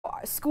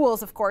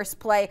schools, of course,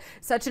 play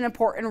such an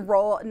important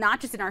role, not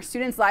just in our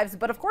students' lives,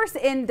 but of course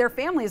in their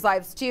families'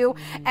 lives too.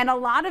 And a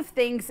lot of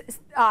things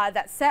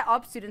that set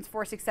up students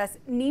for success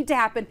need to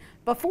happen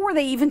before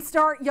they even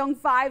start young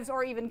fives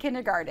or even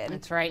kindergarten.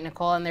 That's right,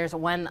 Nicole. And there's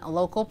one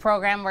local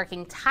program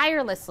working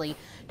tirelessly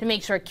to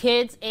make sure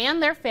kids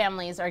and their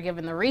families are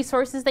given the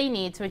resources they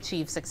need to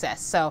achieve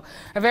success. So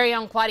our very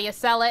own Claudia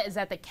Sella is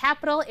at the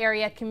Capital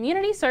Area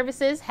Community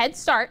Services Head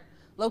Start,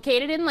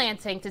 located in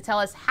Lansing, to tell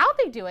us how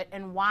they do it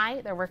and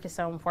why their work is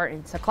so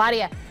important. So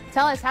Claudia,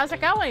 tell us, how's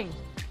it going?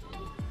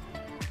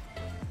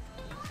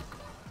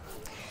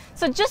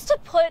 So just to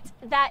put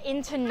that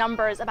into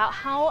numbers about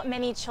how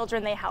many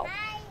children they help,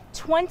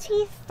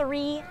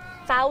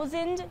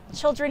 23,000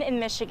 children in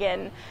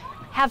Michigan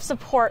have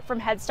support from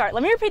Head Start.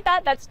 Let me repeat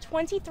that. That's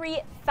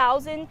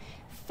 23,000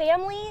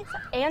 families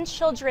and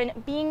children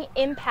being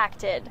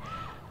impacted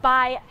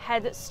by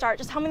Head Start.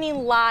 Just how many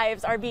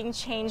lives are being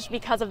changed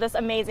because of this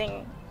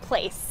amazing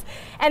place.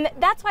 And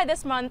that's why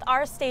this month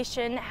our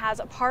station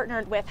has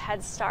partnered with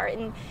Head Start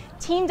and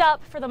teamed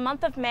up for the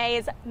month of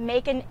May's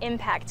Make an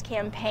Impact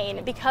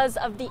campaign because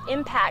of the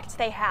impact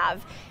they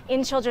have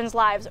in children's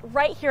lives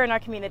right here in our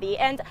community.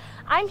 And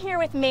I'm here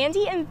with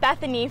Mandy and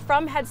Bethany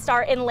from Head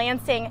Start in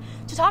Lansing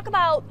to talk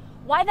about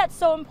why that's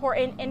so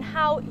important and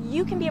how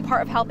you can be a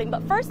part of helping.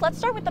 But first, let's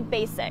start with the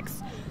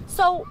basics.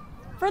 So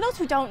for those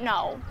who don't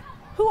know,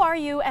 who are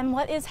you and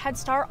what is Head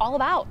Start all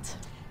about?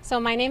 So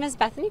my name is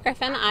Bethany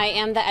Griffin. I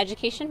am the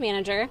education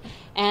manager,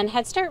 and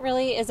Head Start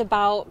really is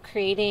about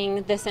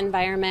creating this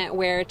environment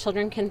where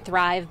children can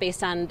thrive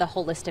based on the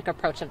holistic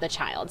approach of the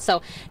child.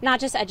 So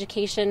not just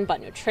education, but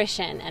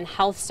nutrition and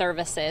health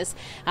services,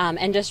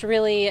 and just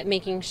really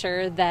making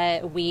sure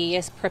that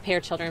we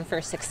prepare children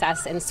for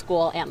success in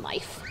school and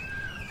life.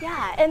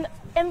 Yeah,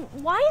 and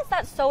why is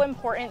that so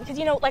important? Because,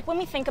 you know, like when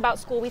we think about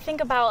school, we think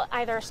about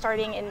either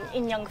starting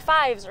in young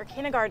fives or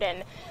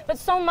kindergarten, but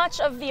so much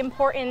of the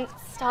important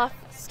stuff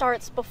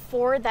starts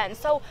before then.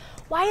 So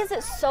why is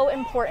it so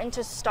important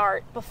to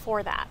start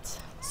before that?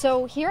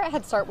 So here at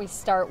Head Start, we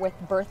start with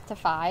birth to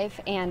 5,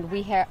 and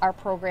our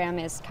program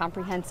is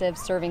comprehensive,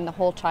 serving the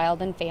whole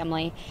child and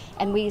family,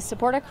 and we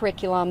support a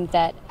curriculum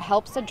that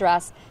helps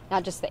address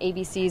not just the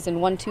ABCs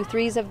and 1, 2,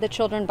 3s of the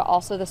children, but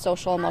also the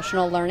social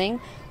emotional learning.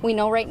 We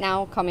know right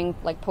now, coming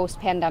like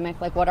post-pandemic,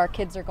 like what our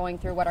kids are going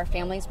through, what our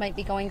families might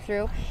be going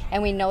through,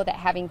 and we know that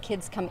having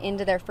kids come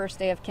into their first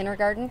day of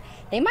kindergarten,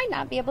 they might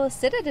not be able to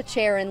sit at a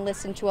chair and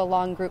listen to a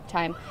long group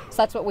time. So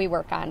that's what we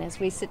work on, is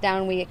we sit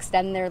down, we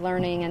extend their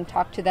learning and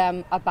talk to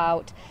them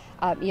about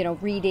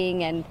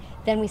reading, and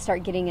then we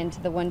start getting into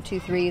the 1, 2,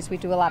 3s. We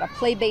do a lot of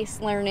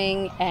play-based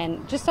learning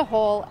and just a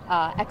whole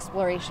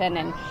exploration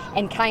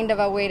and kind of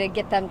a way to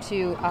get them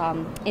to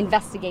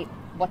investigate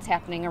what's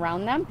happening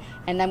around them,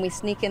 and then we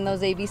sneak in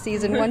those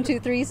ABCs and 1, 2,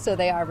 3s so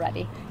they are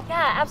ready.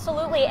 Yeah,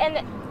 absolutely.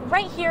 And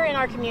right here in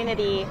our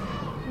community,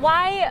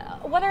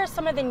 what are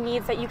some of the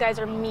needs that you guys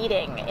are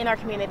meeting in our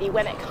community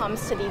when it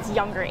comes to these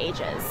younger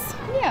ages?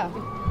 Yeah.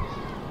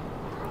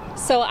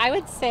 So I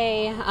would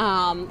say,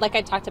 like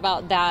I talked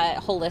about,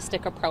 that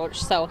holistic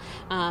approach. So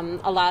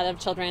a lot of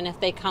children, if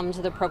they come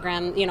to the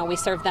program, you know, we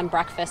serve them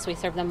breakfast, we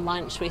serve them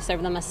lunch, we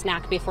serve them a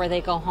snack before they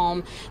go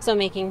home. So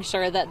making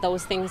sure that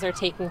those things are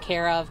taken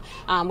care of.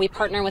 We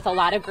partner with a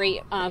lot of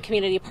great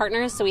community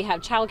partners. So we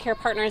have childcare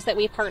partners that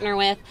we partner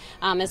with,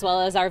 as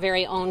well as our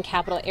very own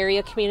Capital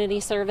Area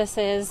Community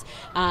Services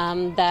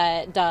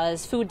that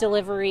does food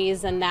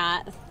deliveries and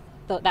that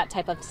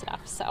type of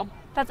stuff. So.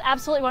 That's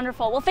absolutely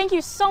wonderful. Well, thank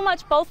you so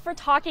much both for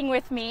talking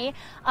with me.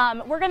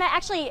 We're going to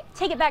actually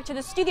take it back to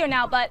the studio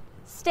now, but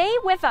stay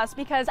with us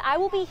because I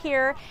will be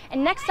here.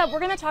 And next up, we're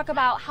going to talk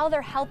about how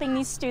they're helping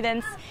these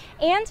students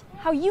and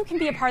how you can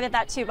be a part of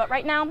that too. But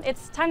right now,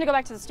 it's time to go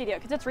back to the studio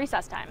because it's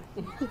recess time.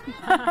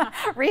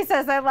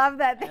 Recess, I love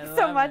that. Thanks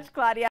so much, Claudia.